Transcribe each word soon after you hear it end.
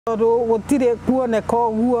Gutire kuoneka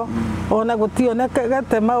uguo ona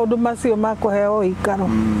gutionekete maundu macio makuheo ikaro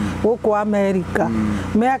guku Amerika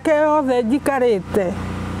miaka yothe njikarite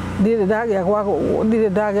ndire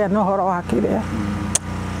ndagia na horo wa kiria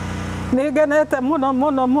nigenete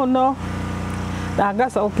muno na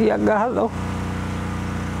ngacokia ngatho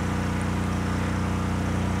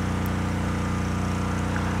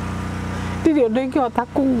ndirĩ ũndũ ingĩhota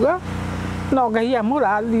kuga no Ngai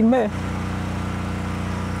amũrathime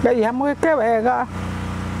Ngai amwĩke wega.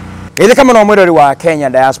 Ĩthĩ kama no mwĩrori wa Kenya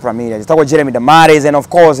Diaspora Media njĩtagwo Jeremy Damaris, and of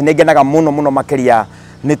course nĩngenaga muno makĩria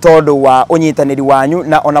nĩ tondũ wa ũnyitanĩri wanyu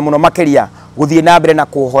na ona muno makĩria gũthiĩ na mbere na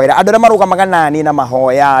kũhoera andũ arĩa marũgamaga nani na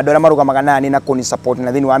mahoya, andũ arĩa marũgamaga nani na kũni support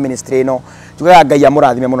na thĩinĩ wa ministry ĩno njugaga Ngai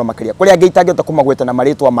amũrathime muno makĩria kũrĩa Ngai itangĩhota kũmagweta na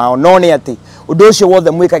marĩtwa mao, no nĩ atĩ ũndũ ũcio wothe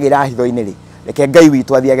mwĩkagĩra hitho-inĩ rĩ reke Ngai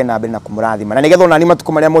witũ athiage na mbere na kũmũrathima na nĩgetha onani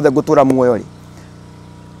matukũ marĩa mothe ngũtũra muoyo rĩ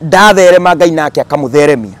ndatherema Ngai nake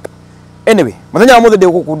akamũtheremia. Anyway, muthenya wa mũthĩ ndĩ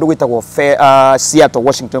gũkũ kũndũ gwĩtagwo Seattle,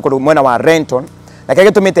 Washington, kũndũ mwena wa Renton, na kĩrĩa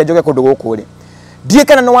gĩtũmĩte njoke kũndũ gũkũ rĩ ndiĩ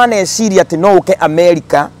kana nĩ waneciria atĩ no ũke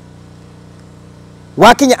America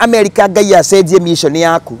wakinya America Ngai acenjie mission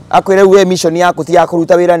yaku akwĩre we mission yaku ti ya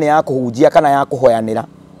kũruta wĩra nĩ ya kũhunjia kana ya kũhoyanĩra.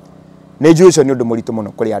 Nĩ njũĩ ũcio nĩ ũndũ mũritũ mũno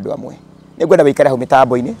kũrĩ andũ amwe. Nĩngwenda wĩikare hau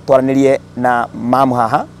mĩtambo-inĩ twaranĩrie na mamu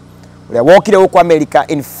haha ũrĩa wokire gũkũ America.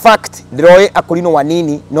 In fact ndiroĩ akũrinwo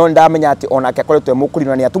wanini no ndamenya atĩ onake akoretwo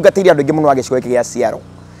mũkũrinwo nĩ atungatĩire andũ aingĩ mũno agĩcigo gĩkĩ gĩa Seattle.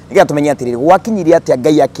 Nĩgetha tũmenye atĩrĩrĩ gwakinyirie atĩa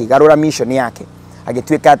Ngai akĩgarũra mission yake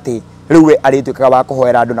agĩtuĩka atĩ rĩu we arĩtuĩkaga wa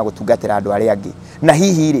kũhoera andũ na gũtungatĩra andũ arĩa angĩ. Na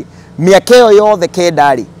hihi rĩ mĩaka ĩyo yothe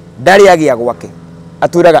kenda rĩ ndarĩ agĩa gwake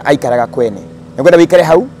atwĩraga aikaraga kwene. Nĩngwenda wĩikare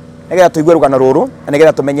hau nĩgetha tũigue rũgano rũrũ na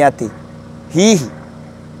nĩgetha tũmenye atĩ hihi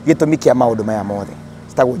gĩtũmi kĩa maũndũ maya mothe.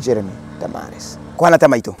 Njĩtagwo Jeremy Damaris. Kwana ta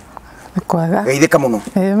maitũ kwega geithĩka mũno.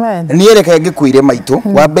 Amen. Niĩ reke ngĩkwĩre maitũ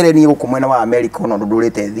wa mbere niĩ gũkũ mwena wa America no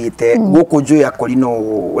ndũrĩte thiĩte gũkũ njũĩ akorino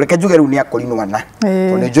reke njuge rĩu nĩ akorino ana to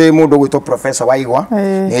nĩ njũĩ mũndũ gwĩtwo Professor Waigwa,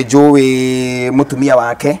 nĩ njũĩ mũtumia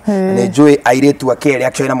wake, nĩ njũĩ airĩtu ake erĩ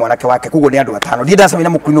akĩoya na mwanake wake, koguo nĩ andũ atano. Ndiĩ ndacamenya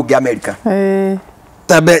mũkurino ũngĩ America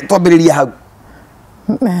twambĩrĩria hau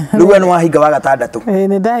rĩu nĩ wahinga wa gatandatũ.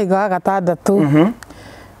 Nĩ ndahinga wa gatandatũ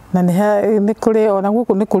na nĩ kũrĩ ona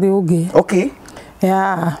gũkũ nĩ kũrĩ ũngĩ. Okay.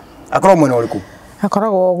 Yeah. Akorwo mwena ũrĩkũ?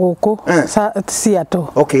 Akoragwo gũkũ Seattle.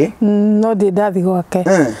 Okay. No ndĩ ndathi gwake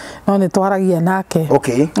no nĩ twaragia nake.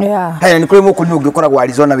 Okay. Yeah. Haya nĩ kũrĩ mũkũrinũ ũngĩ ũkoragwo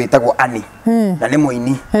Arizona wĩtagwo Ani na nĩ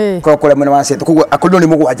mũini kũrĩa mwena wa Seattle, koguo akũrinũ nĩ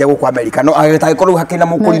mũgwanja gũkũ America no agĩtagĩkorwo hakĩrĩ na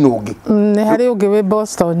mũkũrinũ ũngĩ. Nĩ harĩ ũngĩ wĩ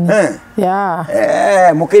Boston. Yeah.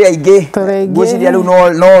 Mũkĩrĩ aingĩ ngwĩciria rĩu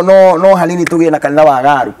no hanini tũgĩe na kanitha wa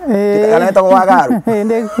Garu kana wĩtagwo wa Garu.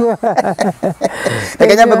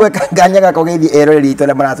 Reke nyambe gwĩka nganyaga kũgeithia eroreri itũ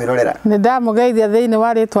arĩa maratwĩrorera. Nĩ ndamũgeithia thĩinĩ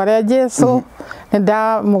wa rĩtwa rĩa Jesũ. Nĩ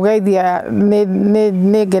ndamũgeithia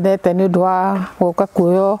nĩ ngenete nĩ ũndũ wa gũka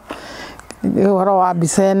kuoyo ũhoro wa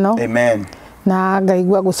mbica ĩno. Amen. Na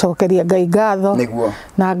ngaigua gũcokeria Ngai ngatho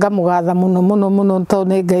na ngamũgatha mũno tondũ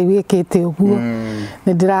nĩ Ngai wĩkĩte ũguo.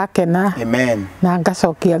 Nĩ ndĩrakena. Amen. Na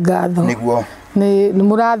ngacokia ngatho. Nĩguo. Nĩ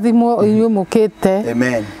mũrathimo inyuĩ mũkĩte.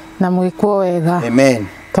 Amen. Na mwĩkwo wega. Amen.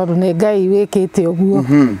 Tondũ nĩ Ngai wĩkĩte ũguo.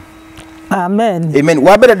 Amen. Amen.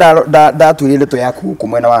 Wa mbere ndatuire ndeto yaku gũkũ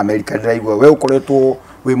mwena wa America ndĩraigua we ũkoretwo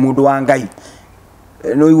wĩ mũndũ wa Ngai.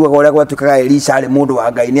 No iguaga ũrĩa gwatuĩkaga Elisha arĩ mũndũ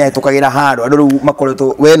wa Ngai nĩ ahĩtũkagĩra handũ andũ rĩu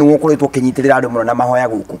makoretwo we nĩ ũkoretwo ũkĩnyitĩrĩra andũ mũno na mahoya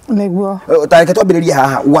gũkũ. Nĩguo. Tareke twambĩrĩrie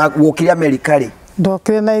haha wokire America rĩ?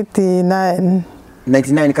 Ndokire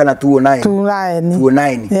 99 kana 209?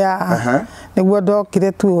 209. Yeah. Nĩguo ndokire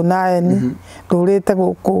 209 ndũrĩte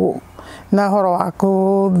gũkũ na horo wa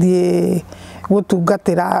gũthiĩ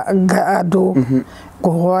gũtungatĩra andũ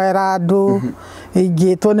kũhoera andũ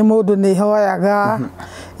ingĩtwo nĩ mũndũ nĩ hoyaga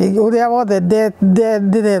ũrĩa wothe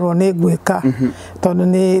ndĩrerwo nĩ ngwĩka tondũ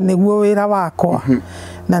nĩguo wĩra wakwa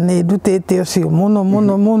na nĩ ndutĩte ũcio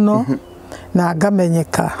mũno na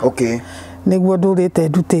ngamenyeka. Okay. Nĩguo ndũrĩte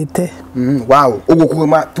ndutĩte. Wow. Ũguo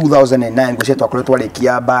kuma 2009 ngũcia twakoretwo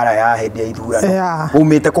twarĩkia mbara ya hĩndĩ ya ithurano.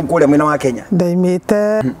 Umĩte kũrĩa mwena wa Kenya?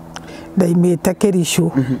 Ndaimĩte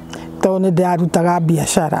Kericho tondũ nĩ ndĩrarutaga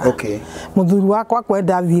biacara. Okay. Mũthuri wakwa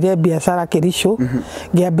kwenda thire biacara Kericho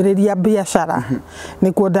ngĩambĩrĩria biacara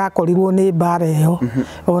nĩkuo ndakorirwo nĩ mbara ĩyo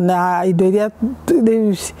ona indo iria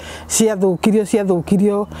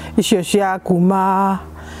ciathũkirio icio cia kuma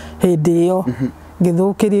hĩndĩ ĩyo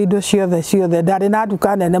ngĩthũkĩrio indo ciothe ndarĩ na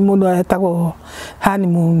nduka nene mũno yetagwo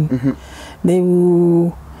Honeymoon rĩu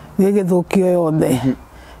gĩgĩthũkio yothe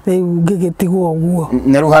rĩu ngĩgĩtigwo ũguo.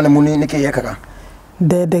 Na rĩu Honeymoon nĩ kĩĩ yekaga?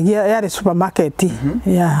 Ndendagia yarĩ supermarket.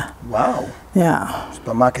 Yeah. Wow. Yeah.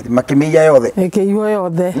 Supermarket makĩmĩiya yothe? Ĩkĩiywo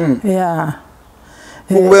yothe. Yeah.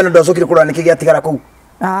 Ũguo we ndacokire kũrora nĩkĩ gĩatigara kũu?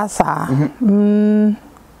 Asa.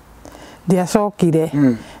 Ndiacokire.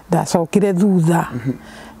 Ndacokire thutha.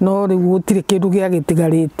 No riu gutire kindu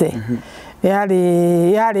giagitigarite.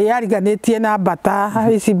 Yariganitie na bata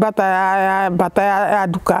ici bata ya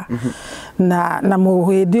nduka na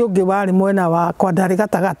muhindi ungi wari mwena wakwa ndari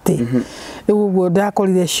gatagati riu uguo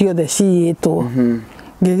ndakorire ciothe ciitwo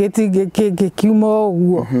gikiuma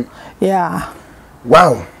uguo. Yeah.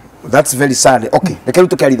 Wow, that's very sad. Okay, reke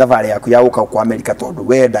tukiari thabarĩ yaku ya guka kwa America tondu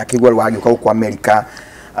we ndakigwa wagiuka kwa America.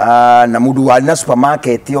 Na mundu wari na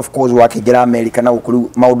supermarket of course wakigira America na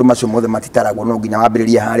ukuru maundu macio mothe matitaragwo no nginya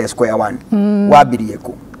wambiririe haria Square One. Wambirie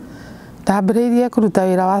ku? Ndambiririe kuruta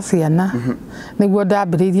wira wa ciana niguo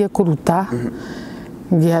ndambiririe kuruta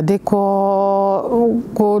ngiandikwo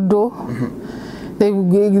kundu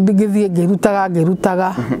ngithie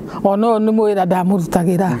ngirutaga ono ni mwira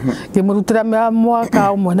ndamurutagira ngimurutira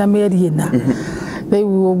mwaka umwe na mieri ina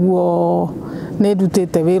riu uguo ni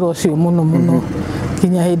ndutite wira ucio muno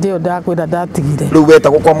kinya hindi iyo ndakwira ndatigire. Riu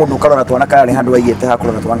wetagwo kwa mundu ukarora twana kari handu waigite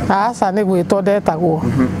hakurora twana? Aca ni gwitwo ndetagwo.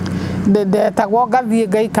 Ndetagwo ngathie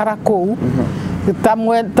ngaikara kuu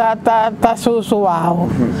tamwe ta cucu wao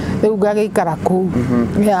riu ngagiikara kuu.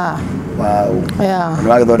 Yeah. Wow. Yeah.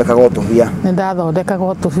 Nĩwagĩthondekaga ũtũbia? Nĩndathondekaga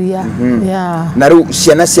ũtũbia. Yeah. Na rĩu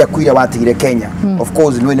ciana ciaku iria watigire Kenya, of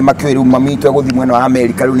course nĩ makĩũĩ rĩu mami witũ egũthiĩ mwena wa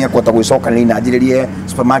America rĩu nĩekũhota gwĩcokanĩria na anjĩrĩrie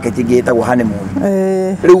supermarket ĩngĩ ĩtagwo Honeymoon.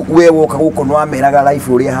 Rĩu we woka gũkũ nĩwameraga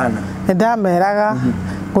life ũrĩa ĩhana? Nĩndameraga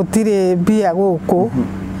gũtirĩ mbia gũkũ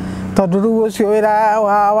tondu rĩu ũcio wĩra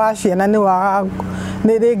wa ciana nĩ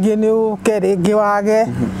rĩngĩ nĩ ũke rĩngĩ wage.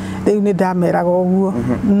 Riu ni ndameraga uguo.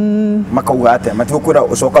 Makauga atia matigũkwĩra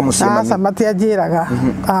ũcoka mũciĩ mami? Aca matianjĩraga.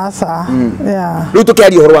 Aca. Yeah. Rĩu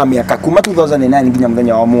tũkĩaria ũhoro wa mĩaka kuma 2009 nginya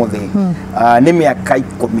mũthenya wa ũmũthĩ nĩ mĩaka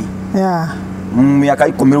 10. Yeah. Mĩaka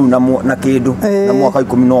 10 rĩu na kĩndũ na mwaka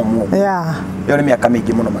 10 na ũmwe. Yeah. Iyo nĩ mĩaka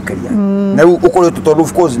mĩingĩ mũno makĩria. Na rĩu ũkoretwo tondu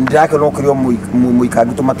of course ndirakĩona ũkĩrĩ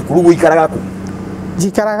mũikangi tũmatukũ rĩu ũikaraga kũ?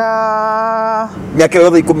 Njikaraga mĩaka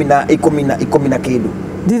yothe 10 na kĩndũ.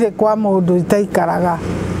 Ndirĩ kwa mũndũ itaikaraga.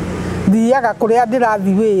 Thiaga kuria ndirathi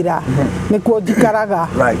wira nikuo njikaraga.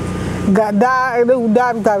 Right. Riu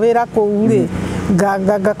ndaruta wira kuu ri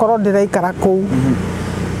ngakorwo ndiraikara kuu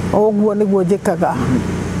uguo niguo njikaga.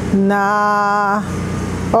 Na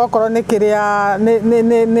okorwo ni kiria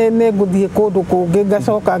ni nguthie kundu kungi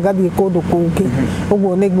ngacoka ngathie kundu kungi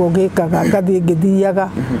uguo niguo ngikaga ngathie ngithiaga.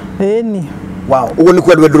 Ĩni. Wow, uguo ni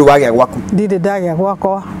kwendwe nduri wagĩa gwaku? Ndirĩ ndagĩa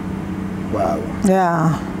gwakwa. Wow. Yeah.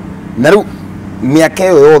 Na rĩu mĩaka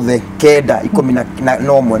ĩyo yothe 10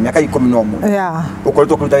 na ũmwe mĩaka 11. Yeah.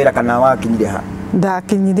 Ũkoretwo kũruta wĩra kana wakinyire ha?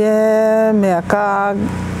 Ndakinyire mĩaka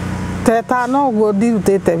 5 ũguo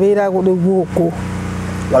ndirutĩte wĩra gũkũ.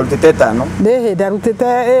 Warutĩte 5? Nĩ ndarutĩte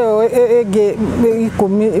ĩyo ĩngĩ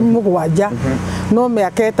 17 no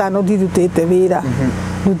mĩaka 5 ndirutĩte wĩra.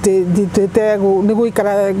 Ndutĩte nĩ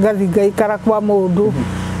gũikara ngaikara kwa mũndũ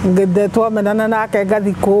twamenana nake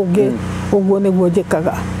ngathi kũngĩ ũguo nĩguo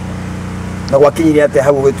njĩkaga. Na gwakinyire atĩ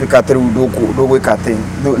hau ũgĩtuĩka atĩ rĩu ndũgwĩka atĩ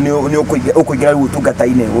nĩ ũkũingĩra rĩu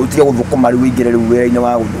ũtungata-inĩ ũtige gũthũkũma rĩu ũingĩre rĩu wĩra-inĩ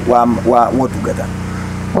wa ũtungata?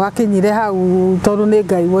 Wakinyire hau tondũ nĩ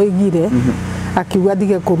Ngai woigire akiuga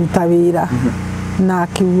ndige kũruta wĩra na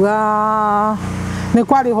akiuga nĩ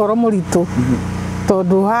kwarĩ ũhoro mũritũ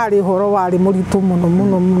tondu hari ũhoro warĩ mũritũ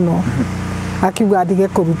mũno akiuga ndige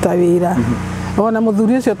kũruta wĩra. Ona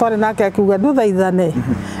muthuri ucio twarĩ nake akiuga nduthaithane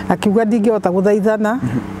akiuga ndingĩhota gũthaithana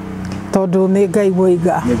tondu nĩ Ngai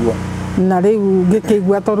woiga. Na rĩu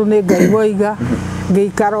ngĩkĩigua tondu nĩ Ngai woiga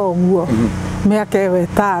ngĩikara ũguo mĩaka ĩyo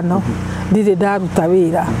 5 ndirĩ ndaruta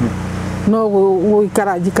wĩra no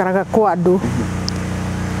gũikara njikaraga kwa andũ.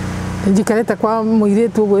 Njikarĩte kwa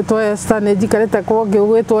mũirĩtu ũgwĩtwo Esther, nĩ njikarĩte kwa ũngĩ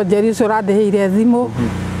ũgwĩtwo Njeri ũcio ũrandĩhĩire thimũ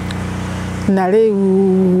na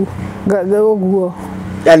rĩu ũguo.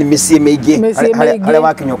 Yani mĩciĩ mĩingĩ harĩa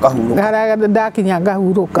wakinya ũkahurũka? Harĩa ndakinya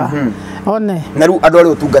ngahurũka. One. Na rĩu andũ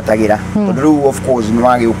arĩa ũtungatagĩra tondũ rĩu of course nĩ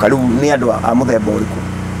wagĩũka rĩu nĩ andũ a mũthemba ũrĩkũ?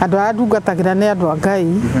 Andũ arĩa ndungatagĩra nĩ andũ a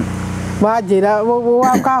Ngai. Wanjĩra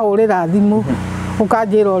wakahũrĩra thimũ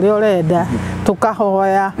ukanjĩra ũrĩa ũrenda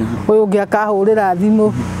tukahoya ũyũ ũngĩ akahũrĩra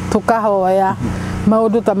thimũ tukahoya.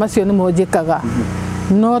 Maũndũ ta macio nĩmo njĩkaga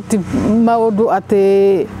no ti maũndũ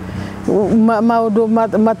atĩ maũndũ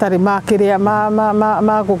matarĩ ma kĩrĩa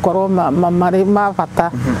ma gũkorwo marĩ ma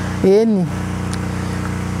bata. Ĩni.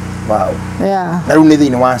 Wow. Yeah. Na rĩu nĩ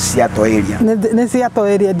thĩinĩ wa Seattle area? Nĩ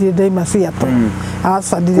Seattle area ndirĩ ndaima Seattle.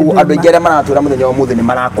 Aca ndirĩ ndaima. Andũ aingĩ arĩa maratũra mũthenya wa ũmũthĩ nĩ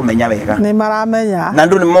marakũmenya wega? Nĩ maramenya. Na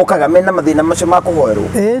andũ nĩ mokaga mena mathĩna macio ma kũhoerwo?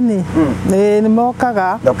 Ĩni. Nĩ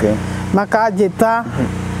mokaga makanjĩta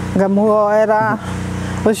ngamuhoera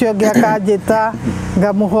ũcio ũngĩ akanjĩta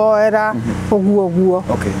ngamuhoera uguo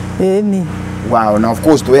okay ni wow na of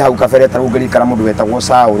course tuwe hau kabere ta ungeri kana mundu wetagwo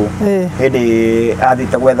Saulu hindi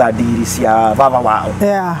athite gwetha ndigiri cia baba wao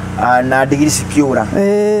na ndigiri cikiura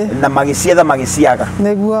na magiciaga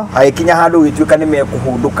niguo agikinya handu gituika ni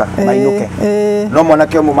mekuhunduka mainuke no mwana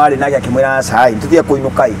kio mumari na akimwira sai tuthie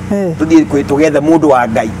kuinuka tuthie tugethe mundu wa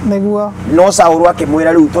Ngai niguo no Saulu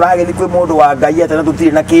akimwira riu turagethi kwi mundu wa Ngai ate na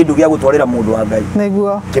tutire na kindu gia gutwarira mundu wa Ngai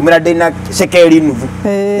niguo kimwira ndina shekeri nuthu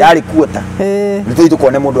yari kuota ni tuthi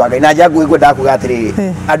tukone mundu wa Ngai na jangu igwenda kugatiri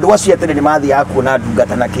andu acio atene ni mathia kuona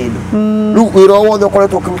ndungata na kindu riu wira wothe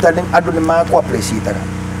ukoretwo ukiruta andu ni makwa appreciate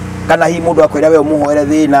kana hi mundu akwira we umuhoere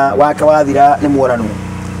thina wake wathira ni muoranu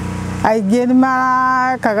aingĩ nĩ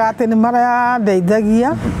marakaga atĩ nĩ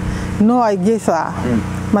marandeithagia no aingĩ ca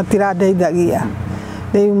matirandeithagia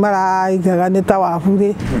rĩu maraigaga nĩ ta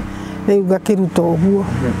wabure rĩu ngakĩruta ũguo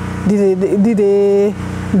ndirĩ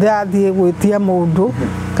ndathiĩ gwĩtia mũndũ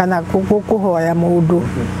kana kũhoya mũndũ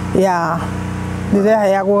ya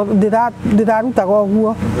ndireheagwo ndirarutaga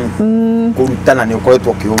ũguo kurutana nĩ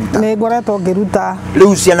ukoretwo ũkĩruta nĩ ngoretwo ngĩruta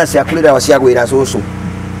rĩu ciana ciaku rĩrĩa ciagwĩra cũcũ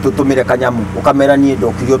tutumire kanyamu ukamera nie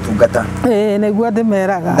ndokire utungata niguo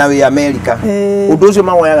ndimeraga na wi America undu ucio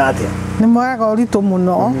mawoyaga atia ni moyaga uritu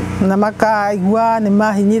muno na makaigua ni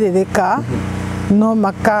mahinyiririka no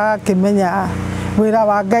makakimenya wira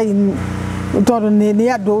wa Ngai tondu ni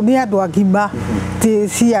andu agima ti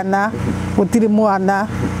ciana gutiri mwana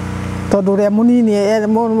tondu ria munini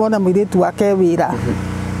mona mwiritu wake wira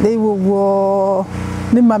riu uguo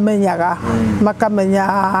ni mamenyaga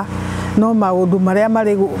makamenya no maundu maria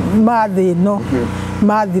mari mathino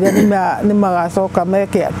mathire ni magacoka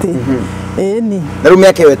meke ati ni riu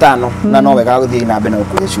meke wetano na no wega guthii na mbere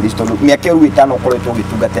ku Yesu Kristo meke ru wetano ukoretwo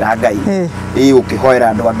gitungatira Ngai ukihoera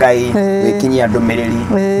andu a Ngai wikinyia ndumiriri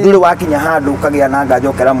nduri wakinya handu ukagia na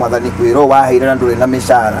ngajokera mwathani kwiro waheire na nduri na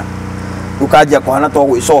mishara ukajia kuhana to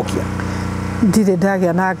gwicokia ndire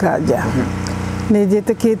ndagia na nganja ni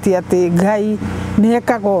njitikitie ati Ngai ni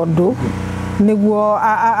ekaga undu niguo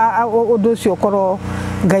undu ucio korwo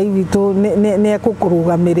Ngai witu ni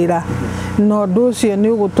ekukurugamirira no undu ucio ni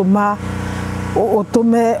ugutuma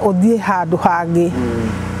utume uthie handu hangi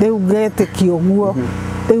riu ngetikio guo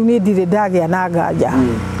riu ni ndire ndagia na nganja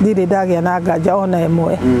ndire ndagia na nganja ona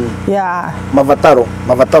imwe ya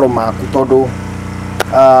mavataro maku tondu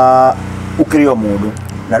ukirio mundu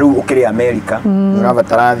na riu ukiri America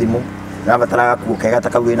uravatara thimu uravatara gakuo kega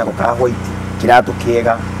takawina ko ka white kiratu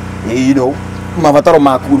kiega you know mavataro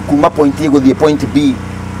maku kuma point A guthie point B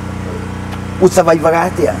usurvive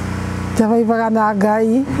atia survive na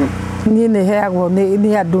Ngai ni ne heagwo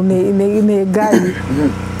ni andu ni Ngai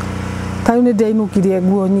tayo ni ndainukirie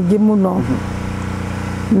nguo nyingi muno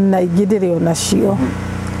na ingĩ ndĩrĩ onacio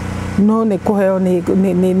no nĩ kũheo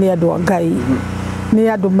nĩ andũ a Ngai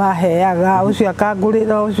nĩ andũ maheaga ũcio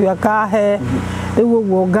akangũrĩra ũcio akahe rĩu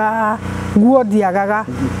ũguo nguo ndiagaga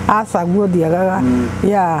aca nguo ndiagaga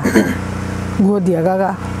ya nguo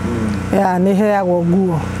ndiagaga ya nĩ heagwo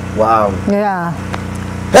nguo wow ya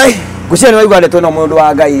hey gucia nĩ waigua nĩ twĩna mũndũ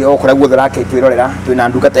wa Ngai okora guothe rake twĩrorera twĩna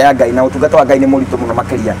ndungata ya Ngai na ũtungata wa Ngai nĩ mũritũ mũno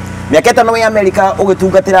makĩria mĩaka ĩtano wĩ America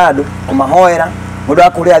ũgĩtungatĩra andũ kũmahoera mũndũ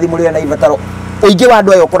akũrĩa thimũ rĩrĩa na ibataro ũingĩ wa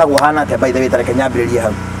andũ aya ũkoragwo hana atĩa by the way tareke nyambĩrĩrie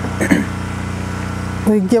hau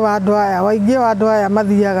ũingĩ wa andũ aya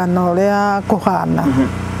mathiaga na ũrĩa kũhana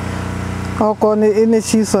okorwo nĩ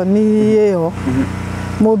season ĩyo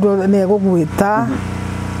mũndũ nĩ egũgwĩta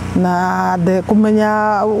na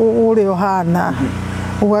ndekũmenya ũrĩa ũhana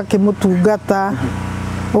ũgakĩmũtungata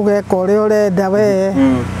ũgeka ũrĩa ũrenda we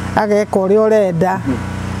ageka ũrĩa ũrenda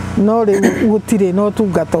no rĩu gũtirĩ na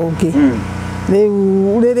ũtungata ũngĩ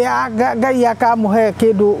rĩu rĩrĩa Ngai akamũhe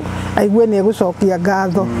kĩndũ aigue nĩ egũcokia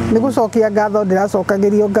ngatho nĩ gũcokia ngatho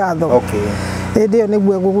ndĩracokagĩrio ngatho hĩndĩ ĩyo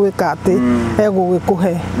nĩguo egũgwĩka atĩ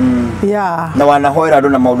egũgĩkũhe ya na wanahoera andũ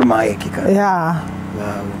na maũndũ magekĩka ya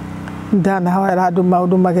ndanahoera andũ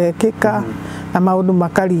maũndũ magekĩka na maũndũ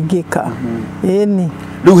makaringĩka ĩni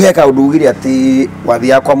riu he kaundu ugire ati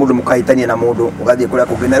wathia kwa mundu mukahitania na mundu ugathie kuria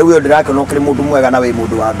kungi na riu ndirakona ukiri mundu mwega na we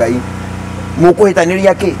mundu wa Ngai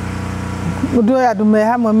mukuhitaniria ki mundu ya andu me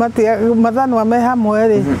hamwe mathano me hamwe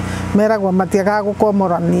ri meragwo matiaga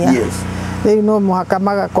gukomorania riu no muhaka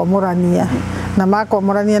magakomorania na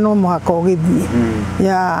makomorania no muhaka ugithie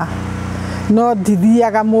ya no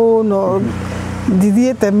ndithiaga muno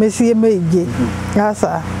ndithiete mĩciĩ mĩingĩ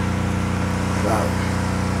aca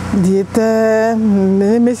ndiete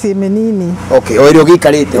mĩciĩ mĩnini okay oirio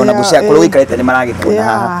gikarite ona gucia kuru gikarite ni maragikona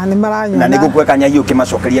haha ni maranyona na niguo kweka nyayo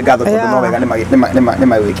kimacokeria ngatho tondu no wega ni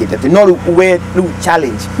mawikite ati no we riu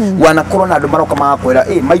challenge wana korona andu maroka magakwira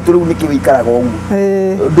maitu riu niki wikaraga ugu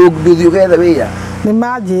nduthiugethe wira nĩ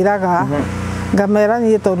manjĩraga ngamera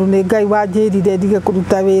niĩ tondũ nĩ Ngai wanjĩrire ndige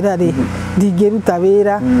kũruta wĩra rĩ ndingĩruta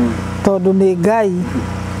wĩra tondũ nĩ Ngai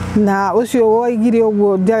na ũcio woigire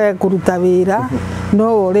ũguo njage kũruta wĩra no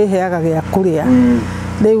ũrĩheaga gĩa kũrĩa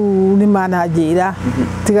rĩu nĩ mananjĩra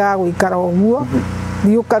tiga gũikara ũguo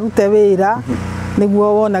thiĩ ũkarute wĩra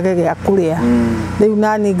nĩguo wonage gĩa kũrĩa rĩu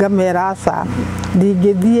nani ngamera aca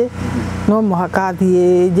ndingĩthiĩ no mũhaka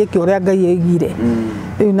thiĩ njĩke ũrĩa Ngai oigire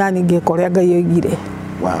rĩu nani ngĩka ũrĩa Ngai oigire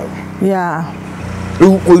ya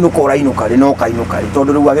rĩu kũinũka ũrainũka rĩ no kainũka rĩ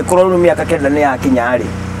tondũ rĩu agĩkorwo rĩu mĩaka 9 nĩ yakinya rĩ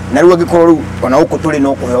na rĩu agĩkorwo rĩu ona gũkũ tũrĩ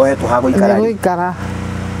no kũheo hetwo ha gũikara gũikara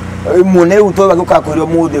muone rĩu twaga gũka kwĩrwo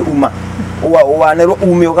mũthĩ uma wanerwo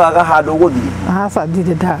ume ũgaga handũ gũthiĩ aca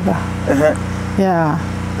ndirĩ ndaga ya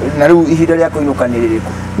na rĩu ihinda rĩa kũinũka nĩ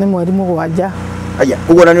rĩrĩkũ nĩ mweri 7 aya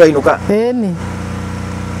ũguo na nĩ ũrainũka ĩni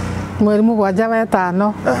mweri 7 wa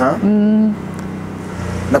 5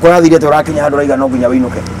 na kũrathire te ũrakinya handũ raiga no nginya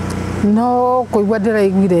wĩinũke no kũigua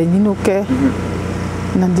ndĩraiguire nyinũke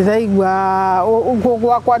na ndĩraigua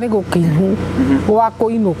gwakwa nĩ gũkinyu gwa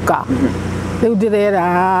kũinũka rĩu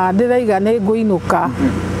ndĩraiga nĩ ngũinũka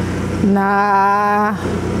na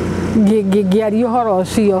ngĩaria ũhoro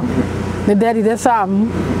ũcio nĩ nderire Sam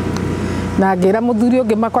na ngĩra mũthuri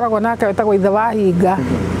ũngĩ makoragwo nake wetagwo ithe wa hinga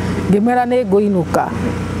ngĩmera nĩ ngũinũka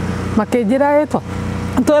makĩnjĩra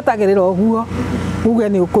twetagĩrĩra ũguo uge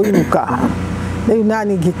nĩ ũkũinũka rĩu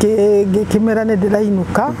nani ngĩkĩmera nĩ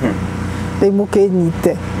ndĩrainũka rĩu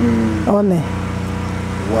mũkĩnyite one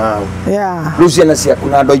rĩu ciana ciaku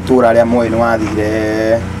na andũ a itũũra arĩa moĩ nĩ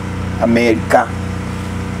wathire Amerika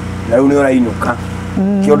na rĩu nĩ ũrainũka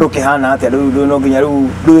kĩũndũ kĩhana atĩa rĩu no nginya rĩu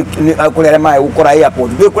kũrĩ arĩa maĩ gũkora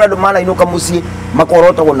airport ndũĩ kũrĩ andũ manainũka mũciĩ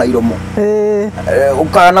makorotagwo na iromo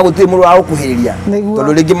ũkana gũtirĩ mũndũ wa gũkuhĩrĩria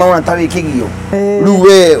tondũ rĩngĩ maona ta wĩ kĩgio rĩu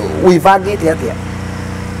we wĩbangĩte atĩa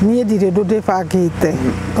niĩ ndirĩ ũndũ ndĩbangĩte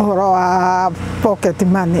ũhoro wa pocket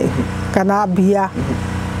money kana mbia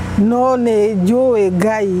no nĩ njũĩ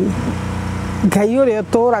Ngai ũrĩa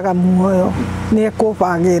ũtũũraga muoyo nĩ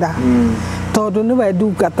ekũbangĩra tondũ nĩwe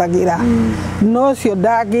ndungatagĩra no cio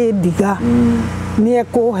ndangĩndiga nĩ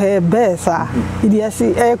ekũhe mbeca iria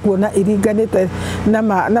ekuona iringanĩte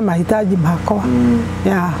na mahitaji makwa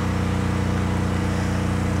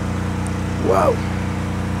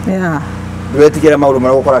ndũretigĩra maũndũ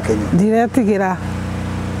marĩa gũkora Kenya ndiretigĩra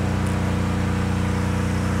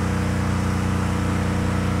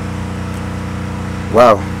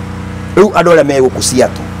rĩu andũ arĩa megũkũ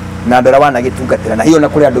Seattle na andũ arĩa wanagĩtungatĩra na hiyo na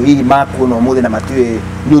kũrĩ andũ hihi makuona ũmũthĩ na matiũĩ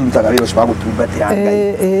nĩ ũrutaga wĩra ũcio wa gũtungatĩra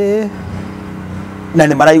Ngai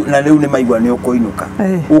na rĩu nĩ maigua nĩ ũkũinũka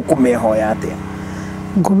ũkũmehoya atĩa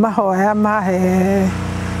ngũmahoya mahe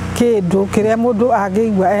kĩndũ kĩrĩa mũndũ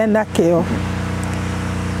angĩigua ena kĩo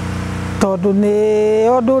tondũ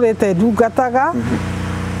nĩo ndũrĩte ndungataga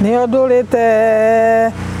nĩo ndũrĩte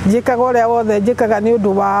njĩkaga ũrĩa wothe njĩkaga nĩ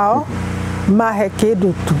ũndũ wao mahe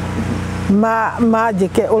kĩndũ tu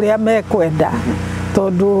manjĩke ũrĩa mekwenda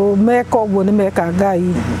tondũ meka ũguo nĩ meka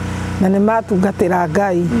Ngai na nĩ matungatĩra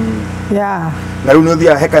Ngai na rĩu nĩ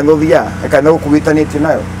ũthiaga hekanitha ũkuĩtanĩtio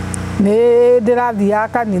nayo nĩ ndĩrathiaga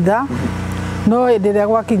kanitha no hĩndĩ ĩrĩa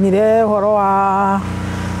gwakinyire ũhoro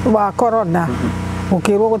wa corona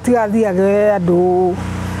gũkĩrwo gũtigathiage andũ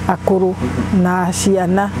akũrũ na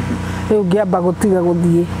ciana rĩu ngĩamba gũtiga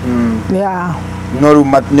gũthiĩ no rĩu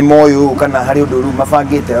nĩ moĩ kana harĩ ũndũ rĩu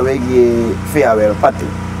mabangĩte wĩgiĩ farewell party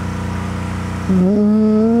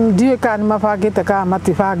ndiũĩ kana nĩ mabangĩte kana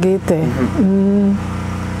matibangĩte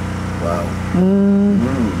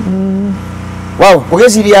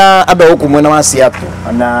ũgĩciria andũ a gũkũ mwena wa Seattle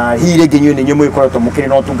na hihi rĩngĩ inyuĩ nĩ inyuĩ mũgĩkoretwo mũkĩrĩ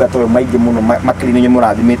na ũtungata ũyũ maingĩ mũno makĩria nĩ inyuĩ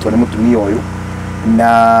mũrathimĩtwo nĩ mũtumia ũyũ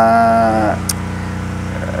na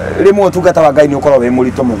rĩmwe ũtungata wa Ngai nĩ ũkoragwo wĩ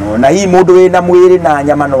mũritũ mũno na hihi mũndũ wĩna mwĩrĩ na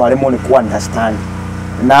nyama no aremwo nĩ ku understand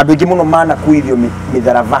na andũ aingĩ mũno manakuithio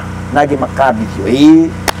mĩtharaba na angĩ makambithio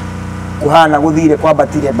kũhana gũthire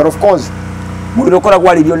kwambatire but of course mũndũ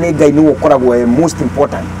ũkoragwo arĩrio nĩ Ngai nĩguo ũkoragwo most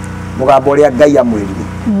important mũgambo ũrĩa Ngai amwĩrire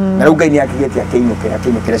na rĩu Ngai nĩ akĩgĩte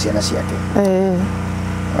akĩinũkĩra ciana ciake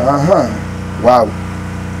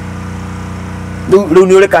rĩu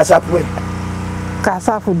nĩ ũrĩ kacabu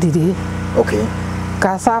kacabu ndirĩ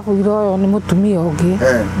kacabu iroyo nĩ mũtumia ũngĩ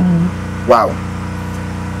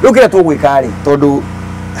rĩu kĩrĩa tũgwĩka rĩ tondũ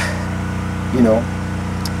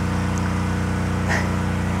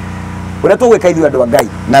ũrĩa tũgwĩka ithuĩ andũ a Ngai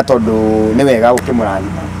na tondũ nĩ wega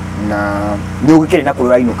gũkĩmũrathima na nĩ ũgĩkĩrĩ na kũrĩa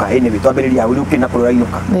ũrainũka anyway twambĩrĩria hau rĩu ũkĩrĩ na kũrĩa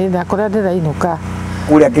ũrainũka na kũrĩa ndĩrainũka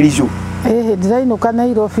kũrĩa Kericho ndĩrainũka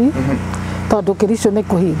Nairobi tondũ Kericho nĩ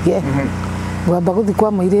kũhinge ngwamba gũthiĩ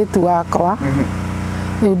kwa mũirĩtu wakwa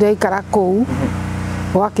rĩu ndaikara kũu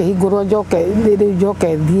wakĩhingũrwo njoke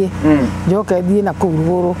thiĩ na kũu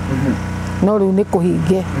rũgũrũ no rĩu nĩ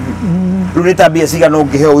kũhinge rĩu nĩ ta mbia cigana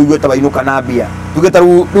ũngĩheo ũigue ta wainũka na mbia tuge ta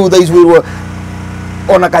rĩu thaa ici wĩrwo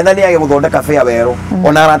ona kana nĩ age gũthondeka fare werũ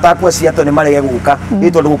ona arata aku aciatwo nĩ marege gũka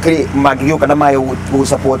nĩ tondũ gũkĩrĩ mangĩgĩũka na mage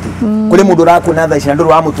gũsupport kũrĩ mũndũ ũrakuona thaa ici na ndũrĩ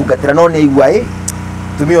wamũtungatĩra no nĩ aigua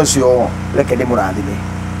tumia ũcio reke ndĩmũrathime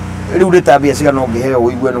rĩu nĩ ta mbia cigana ũngĩheo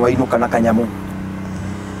ũigue nĩ wainũka na kanyamũ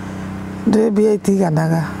ndĩ mbia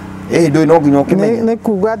itiganaga ndũĩ no nginya ũkĩmenye nĩ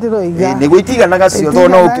kuga ndĩroiga nĩguo itiganaga cio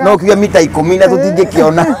tondũ no kiuge mita 10 na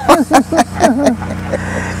tũtingĩkĩona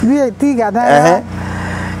mbia itiganaga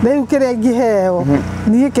rĩu kĩrĩa ingĩheo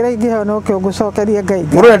niĩ kĩrĩa ingĩheo no kĩo ngũcokeria Ngai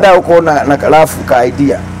mũndũ nĩendaga gũkorwo na karabu ka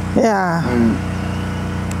idea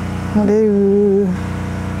rĩu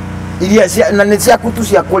iria na nĩ ciaku tu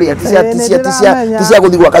cia kũrĩa ti cia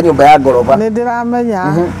gũthiĩ gwaka nyũmba ya ngoroba nĩ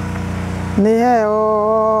ndĩramenya nĩ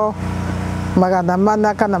heo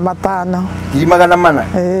 400 kana 500 400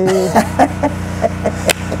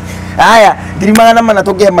 aya 400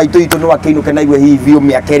 tũngĩhe maitũ itũ no akĩinũke na igue hivi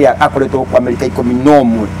mĩaka ĩrĩa akoretwo kwa Amerika 11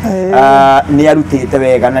 nĩ arutĩte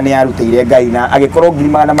wega na nĩ arutĩire Ngai na agĩkorwo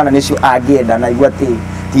 400 nĩcio angĩenda na igua ti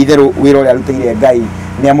itherũ wĩra ũrĩa arutĩire Ngai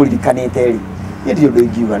nĩ amũririkanĩte rĩ niĩ ndirĩ ũndũ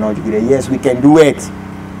ingiuga no njugire yes we can do it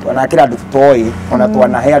twanakĩra andũ tũtoĩ ona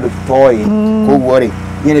twanahe andũ tũtoĩ koguo rĩ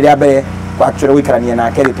niĩ nĩ rĩa mbere actually gũikarania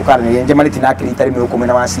nake rĩ tũkaranĩria njemanĩtie nake rita rĩmwe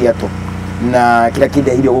ũkũmena wa ciatũ na kĩrĩa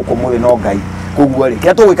kĩndehirio gũkũ mũthĩ no Ngai koguo rĩ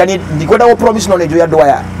kĩrĩa tũgwĩkania ndikwenda gũ promise no nĩ njũĩ andũ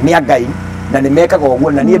aya nĩ a Ngai na nĩ mekaga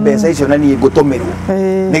ũguo na niĩ mbeca icio na niĩ ngũtũmĩrwo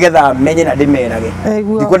nĩgetha menye na ndĩmerage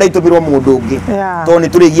ndikwenda itũmĩrwo mũndũ ũngĩ tondũ nĩ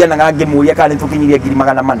tũrĩgianaga ngĩmũria kana nĩ tũkinyirie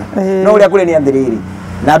 400 no ũrĩa kũrĩ nĩ athĩrĩrĩ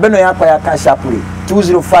namba ĩno yakwa ya cash app rĩ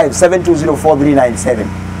 20572043997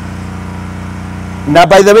 na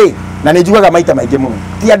by the way na nĩ njugaga maita maingĩ mũno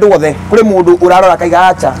ti andũ othe kũrĩ mũndũ ũrarora kaiga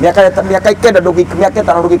acha mĩaka 5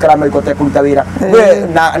 ndũgĩikara Amerika ũtekũruta wĩra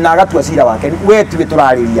na agatua cira wake we tiwe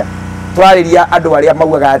tũrarĩria andũ arĩa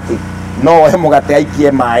maugaga atĩ no ohe mũgate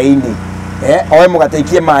aikie maĩ-inĩ ohe mũgate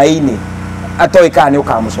aikie maĩ-inĩ atoĩ kana nĩ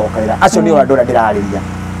ũkamũcokerera acio nĩo andũ arĩa ndĩrarĩria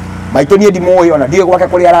maitũ niĩ ndimũĩ ona ndiũĩ gwake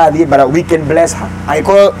kũrĩa arathiĩ but we can bless her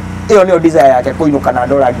agĩkorwo ĩyo nĩyo desire yake kũinũka na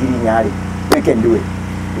 $4,000 we can do it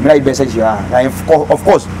mĩrai mbeca icio na of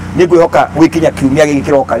course nĩ ngwĩhoka gwĩkinya kiumia gĩkĩ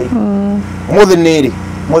kĩroka rĩ mũthĩ nĩ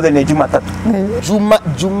Jumatatũ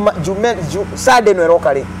Sunday no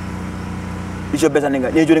ĩroka rĩ icio mbeca nĩ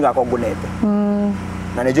njũĩ nĩgakorwo ngũnete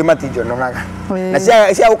na nĩ njũĩ matinjonaga na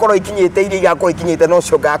cia gũkorwo ikinyĩte iria igakorwo ikinyĩte no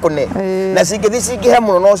cio ngakũne na cingĩthiĩ cingĩhe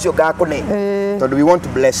mũno no cio ngakũne tondũ we want to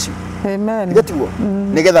bless you gĩtiguo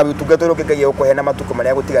nĩgetha ũtungata ũrĩa ũkĩngai ũkũhe na matukũ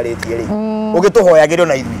marĩa gũtigarĩtie rĩ ũgĩtũhoyagĩrwo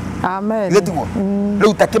na ithuĩ gĩtiguo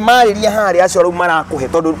rĩu ta kĩmarĩria harĩa acio rĩu marakũhe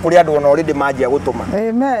tondũ kũrĩ andũ ona already manjia gũtũma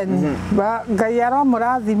Ngai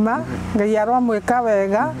aromũrathima Ngai aromwĩka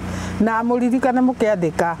wega na mũririkane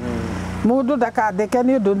mũkĩandĩka mũndũ ndakandĩke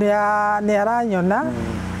nĩ ũndũ nĩ aranyona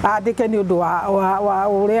andĩke nĩ ũndũ wa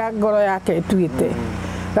ũrĩa ngoro yake ĩtuĩte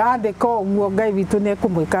andĩka ũguo Ngai witũ nĩ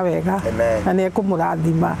ekũmwĩka wega na nĩ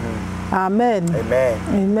ekũmũrathima amen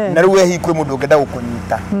na rĩu ehi kwĩ mũndũ ũngĩenda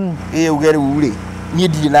gũkũnyita uge rĩu rĩ niĩ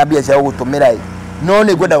ndirĩ na mbia cia gũgũtũmĩra no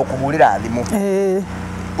nĩ ngwenda gũkũhũrĩra thimũ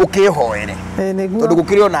ũkĩhoere tondũ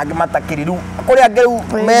gũkĩrĩ ona angĩ matakĩrĩ rĩu kũrĩ angĩ rĩu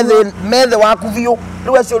methe waku biũ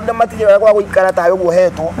rĩu acio nĩ matirĩ wega wa gũikara ta ũguo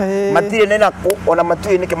hetwo matirĩ nĩ nakũ ona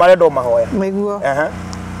matirĩ nĩkĩ marenda ũmahoya nĩguo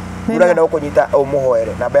ũragenda gũkũnyita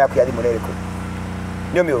ũmũhoere namba yaku ya thimũ nĩ ĩrĩkũ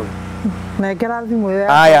nĩ ũmĩũĩ nengera thimũ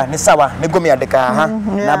yaku aya nĩ sawa nĩ ngũmĩandĩka haha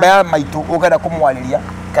namba ya maitũ ũngĩenda kũmwarĩria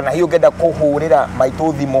kana hihi ũngĩenda kũhũrĩra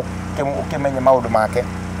maitũ thimũ ũkĩmenye maũndũ make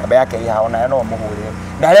namba yake ĩ haha ona no ũmũhũrĩre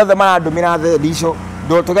na arĩa othe marandũmĩra thendi icio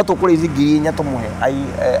tuge tũkũrĩ ici 4,000 tũmũhe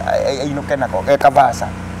ainũke nako kabasa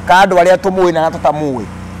ka andũ arĩa tũmũĩ na tũtamũĩ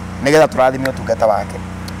nĩgetha tũrathime ũtungata wake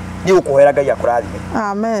nĩ gũkũhera Ngai akũrathime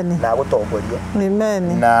amen na gũtongorie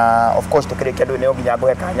amen na of course tũkĩrĩkia andũ nĩ nginya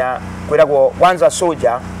ngũhe kanya kwĩragwo once a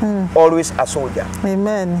soldier always a soldier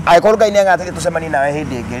amen agĩkorwo Ngai nĩ agatĩte tũcemanie nawe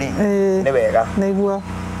hĩndĩ ĩngĩ rĩ nĩ wega nĩguo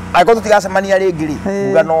agĩkorwo tũtigacemania rĩngĩ rĩ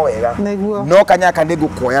uga no wega no kanyaka nĩ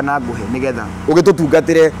ngũkuoya na ngũhe nĩgetha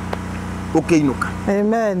ũgĩtũtungatĩre ũkĩinũka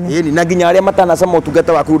amen na nginya arĩa matanacama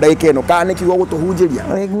ũtungata waku ndagĩka ĩno kana nĩ kiugo gũtũhunjĩria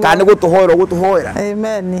kana nĩ gũtũhoera ũgũtũhoera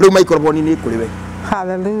amen rĩu microphone nĩ kũrĩ we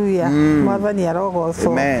hallelujah mwathani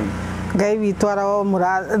arogocwo Ngai witũ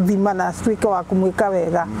aromũrathima na atuĩke wa kũmwĩka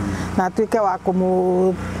wega na atuĩke wa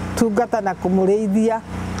kũmũtungata na kũmũrĩithia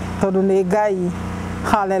tondũ nĩ Ngai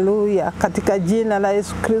hallelujah katika jina la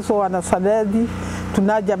Yesu Kristo wa Nazareti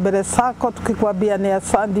tunaja mbele zako tukikwambia ni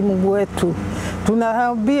asante Mungu wetu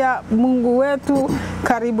tunaambia Mungu wetu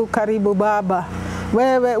karibu Baba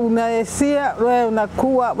wewe unayesia wewe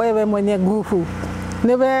unakuwa wewe mwenye nguvu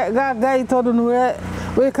nĩ wega Ngai tondũ nĩwe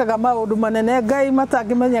wĩkaga maũndũ manene Ngai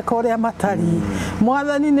matangĩmenyeka ũrĩa matariĩ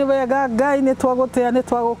Mwathani nĩ wega Ngai nĩ twagũtĩa nĩ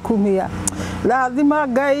twagũkumia rathima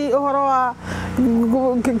Ngai ũhoro wa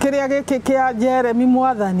kĩrĩa gĩkĩ kĩa Jeremy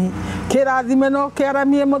Mwathani kĩrathime no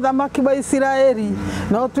kĩaramie mũthamaki wa Isiraeli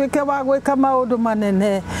no tuĩke wa gwĩka maũndũ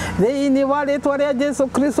manene thĩinĩ wa rĩĩtwa rĩa Jesu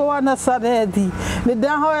Kristo wa Nazarethi nĩ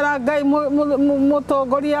ndahoera Ngai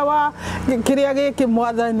mũtongoria wa kĩrĩa gĩkĩ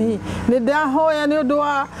Mwathani nĩ ndahoya nĩ ũndũ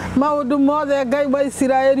wa maũndũ mothe Ngai wa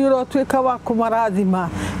Isiraeli ũrotuĩka wa kũmarathima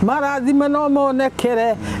marathime no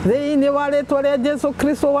monekere thĩinĩ wa rĩĩtwa rĩa Jesu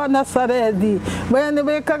Kristo wa Nazarethi we nĩ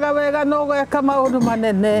wĩkaga wega no gweka maũndũ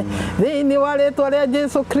manene thĩinĩ wa rĩĩtwa rĩa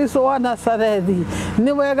Jesu Kristo wa Nazarethi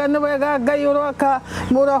nĩ wega Ngai ũroka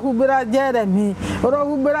mũrahumbĩra Jeremy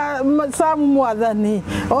ũrohumbĩra Samu Mwathani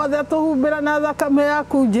othe tũhumbĩra na thakame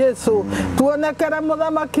yaku Jesu tuonekere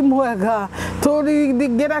mũthamaki mwega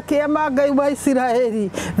tũringĩra kĩama Ngai wa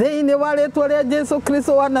Isiraeli thĩinĩ wa rĩĩtwa rĩa Jesu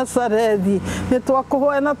Kristo wa Nazarethi nĩ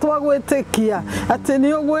twakũhoya na twagwĩtĩkia atĩ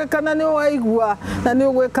nĩ ũgwĩka na nĩ ũwaigua na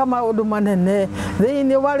nĩ ũgwĩka maũndũ manene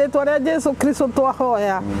thĩinĩ wa rĩĩtwa rĩa Jesu Kristo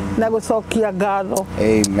twahoya na gũcokia ngatho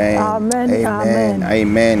amen amen amen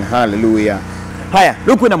amen hallelujah haya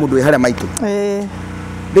rĩu kwĩna mũndũ wĩ harĩa maitũ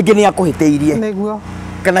rĩngĩ nĩ akũhĩtĩirie nĩguo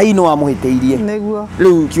kana ino amũhĩtĩirie nĩguo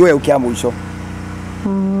rĩu kĩoya kĩa mũico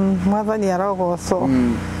Mwathani arogocwo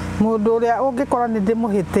mũndũ ũrĩa ũngĩkora nĩ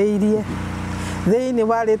ndĩmũhĩtĩirie thĩinĩ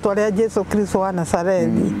wa rĩĩtwa rĩa Jesu Kristo wa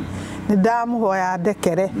Nazarethi nĩ ndamũhoya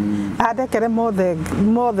andekere mothe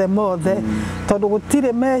tondũ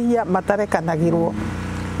gũtirĩ mehia matarekanagĩrwo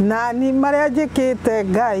nani marĩa njĩkĩte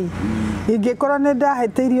Ngai ingĩkora nĩ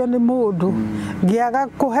ndahĩtĩirio nĩ mũndũ ngĩaga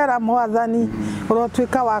kũhera Mwathani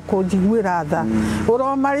ũrotuĩka wa kũnjiguĩra tha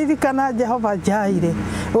ũromaririkana Jehova Jaire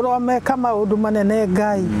ũromeka maũndũ manene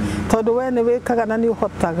Ngai tondũ we nĩ wĩkaga na nĩ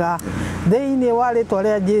ũhotaga thĩinĩ wa rĩĩtwa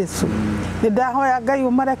rĩa Jesu nĩ ndahoya Ngai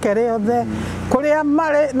ũmarekere othe kũrĩa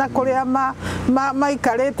marĩ na kũrĩa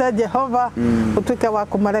maikarĩte Jehova ũtuĩke wa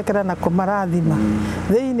kũmarekera na kũmarathima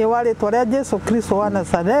thĩinĩ wa rĩĩtwa rĩa Jesu Kristo wa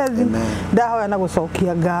Nazarethi ndahoya na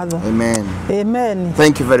gũcokia ngatho amen amen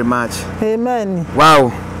thank you very much amen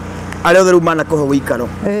wow arĩa othe rĩu manakũhe ũikaro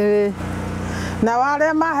na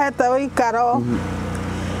warĩa mahete ũikaro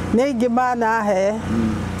nĩ aingĩ manahe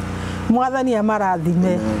Mwathani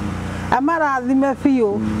amarathime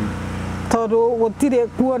biũ tondũ gũtirĩ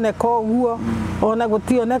kuoneka ũguo ona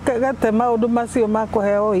gũtionekete maũndũ macio ma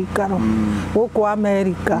kũheo ũikaro gũkũ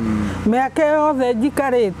Amerika mĩaka yothe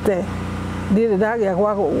njikarĩte ndirĩ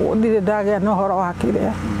ndagĩa na ũhoro wa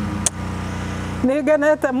kĩrĩa nĩ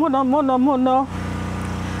ngenete mũno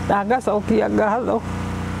na ngacokia ngatho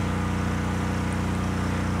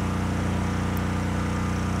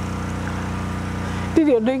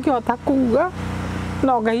ndirĩ ũndũ ingĩhota kuga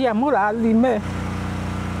no Ngai amũrathime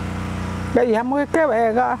Ngai amwĩke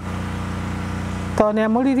wega tondũ nĩ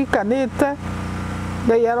amũririkanĩte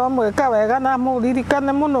Ngai aromwĩka wega na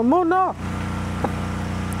amũririkane mũno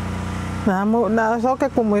na acoke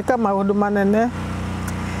kũmwĩka maũndũ manene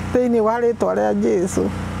thĩinĩ wa rĩĩtwa rĩa Jesu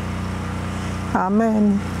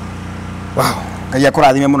amen wow Ngai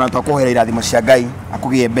akũrathime mũno twakũhoera irathimo cia Ngai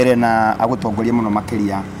akũgie mbere na agũtongorie mũno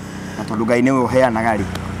makĩria na tondũ Ngai nĩwe ũheanaga rĩ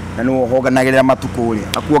na nĩwe ũhonganagĩrĩra matukũ rĩ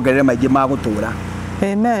akuongerere maingĩ ma gũtũũra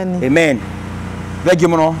amen thank you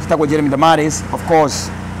mũno citagwo Jeremy Damaris of course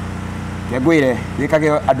ngwĩre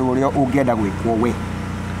wĩkage andũ ũrĩa ũngĩenda gwĩkwo we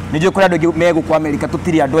nĩ njũĩ kũrĩ andũ aingĩ megũkũ Amerika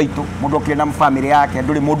tũtirĩ andũ aitũ mũndũ okire na family yake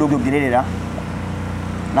ndũrĩ mũndũ ũngĩ ũngĩrĩrĩra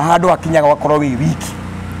na handũ akinyaga wakorwo wĩ wiki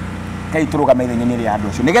Ngai tũrũgame ithenya-inĩ rĩa andũ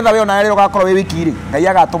acio nĩgetha we ona rĩrĩa ũgakorwo wĩ wiki rĩ Ngai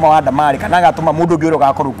agatũma wa Damari kana agatũma mũndũ ũngĩ ũrĩa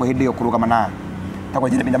ũgakorwo kwa hĩndĩ ĩyo kũrũgama nawe tagwo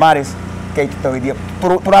Jeremy Damaris Ngai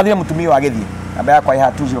tũrathire mũtumia wa gĩthiĩ namba yakwa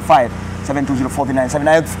ĩha 205-720-4979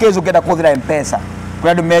 na kezo ũngĩenda kũhũthĩra M-Pesa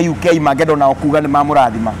kũrĩ andũ me UK mangĩenda ona kuga nĩ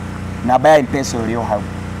mamũrathima namba ya M-Pesa ĩrĩ o hau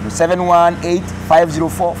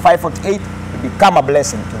 718-504-548 become a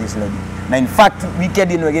blessing to this lady na in fact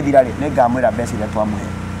weekend ĩno ĩgĩthira rĩ nĩ ngamwĩra mbeca iria twamũhe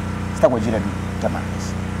citagwo Jeremy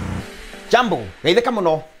Damaris jambo geithĩka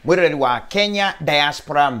mũno mwĩroreri wa Kenya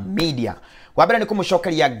Diaspora Media wa mbere nĩ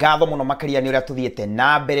kũmũcokeria ngatho mũno makĩria nĩ ũrĩa tũthiĩte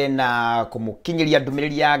na mbere na kũmũkinyĩria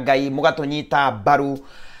ndũmĩrĩri ya Ngai mũgatũnyita mbaru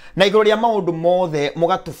na igũrũ rĩa maũndũ mothe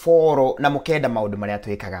mũgatũfollow na mũkenda maũndũ marĩa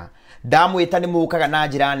twĩkaga ndamwita ni mukaga na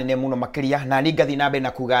njira nene muno makiria na ni ngathi na mbere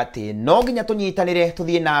na kuga ati no nginya tunyitanire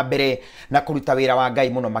tuthie na mbere na kuruta wira wa Ngai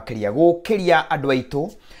muno makiria gukiria andu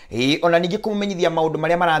aitu ona ningi kumumenyithia maundu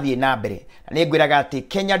maria marathie na mbere ni ngwiraga ati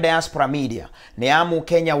Kenya Diaspora Media ni amu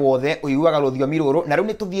Kenya wothe uyuaga ruthiomi ruru na riu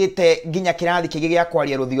ni tuthiete nginya kirathi kigi gia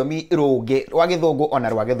kwaria ruthiomi rungi rwa githungu ona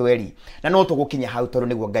rwa githweri na no tugukinya hau tondu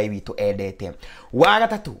niguo Ngai witu endete. Wa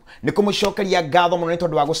gatatu ni kumucokeria ngatho muno ni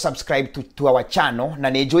tondu wa subscribe to our channel na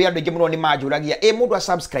ni njui andu ingi muno ni manjuragia mundu a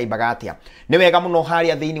subscribe agatia ni wega muno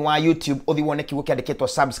haria thiini wa YouTube uthi wone kiugo kiandikitwo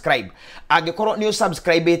subscribe angikorwo ni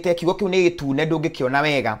subscribe ite kiugo kiu ni gitune ndungikiona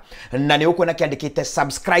wega na ni ukwona kiandikite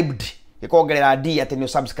subscribed gikongerera d ati ni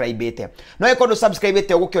subscribe ite no ikondo subscribe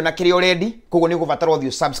ite ugukiona kiri already koguo ni gubatara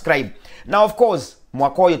uthi subscribe. Now of course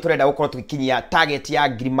mwaka uyu turenda gukorwo tukikinyia target ya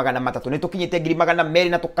 300,000 ni tukinyite 200,000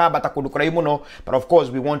 na tukabata kundu kuraiu muno, but of course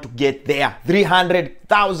we want to get there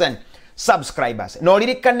 300,000 subscribers. No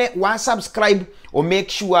ririkane wa subscribe o make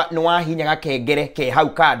sure no wahinyaga kengere ke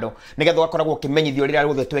hau kando nigetha ugakoragwo kimenyithio rira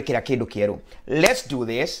ruothe twekira kindu kieru. Let's do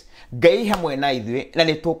this. Ngai hamwe na ithuĩ na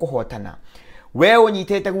ni tukuhotana. We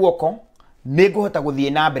unyitete guoko ni nguhota guthie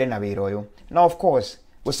na mbere na wira uyu. Now of course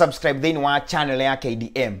go subscribe thiini wa channel ya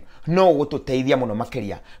KDM no gututeithia muno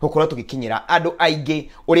makiria gukorwo tugikinyira andu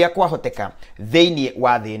aingi uria kwahoteka thiini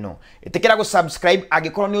wa thino. Itikira go subscribe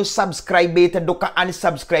angikorwo ni subscribe ite nduka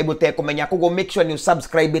unsubscribe ute kumenya koguo make sure ni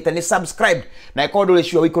subscribe ite ni subscribe na ikondo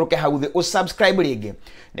ricio wikuruke hau thi subscribe ringi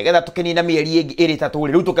nigetha tukinina mieri ingi iri tatu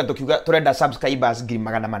riu tukiuga turenda subscribers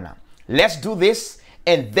 400,000. Let's do this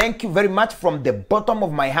and thank you very much from the bottom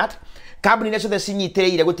of my heart. Kabuni neso the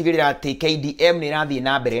sinyitireire gutigirira ati KDM ni rathi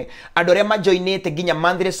na mbere andu aria majoinete nginya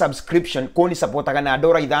monthly subscription kuni supportaga na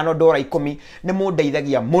 $5 $10 ni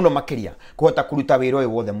mundeithagia muno makiria kuhota kuruta wira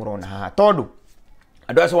uyu wothe murona haha tondu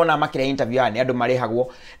andu acio wona makiria interview ani andu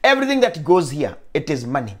marihagwo. Everything that goes here it is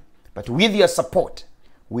money, but with your support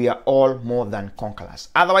we are all more than conquerors.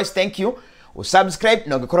 Otherwise thank you. Subscribe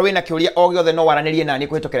na ugikorwo wina kiuria o giothe no waranirie nani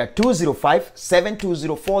kuhitokera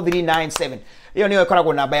 205-720-4397. Iyo niyo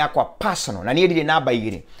ikoragwo namba yakwa personal na niĩ ndirĩ namba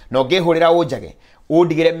igĩrĩ no ngĩhũrĩra ũnjage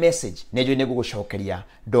ũndigĩre message nĩnjũĩ nĩngũgũcokeria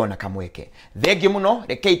ndona kamweke. Thengiũ mũno,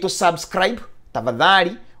 rekei tu subscribe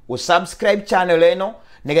tafadhali subscribe channel ĩno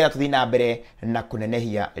nĩgetha tũthiĩ na mbere na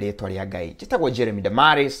kũnenehia rĩtwa rĩa Ngai. Njĩtagwo Jeremy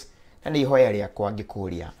Damaris na nĩ ihoya rĩakwa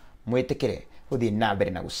ngĩkũria mwĩtĩkĩre ũthiĩ na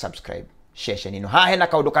mbere na gũsubscribe session ino. Hahe na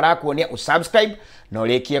kaundu karakuonia usubscribe na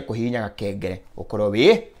urekie kuhihinyaga kengere ukorwo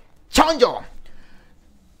wi chonjo.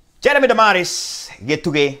 Jeremy Damaris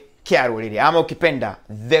gituge kia ruriri ama ukipenda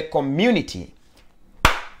the community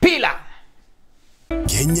pillar.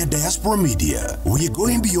 Kenya Diaspora Media, we are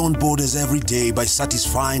going beyond borders every day by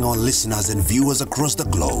satisfying our listeners and viewers across the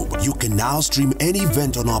globe. You can now stream any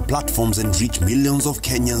event on our platforms and reach millions of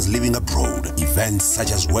Kenyans living abroad. Events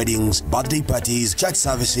such as weddings, birthday parties, church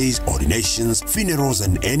services, ordinations, funerals,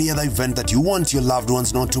 and any other event that you want your loved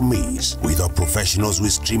ones not to miss. With our professionals, we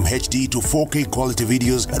stream HD to 4K quality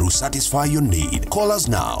videos that will satisfy your need. Call us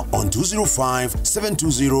now on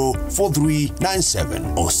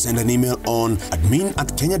 205-720-4397 or send an email on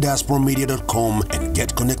admin@kenyadiasporamedia.com and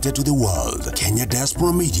get connected to the world. Kenya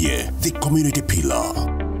Diaspora Media, the community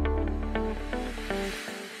pillar.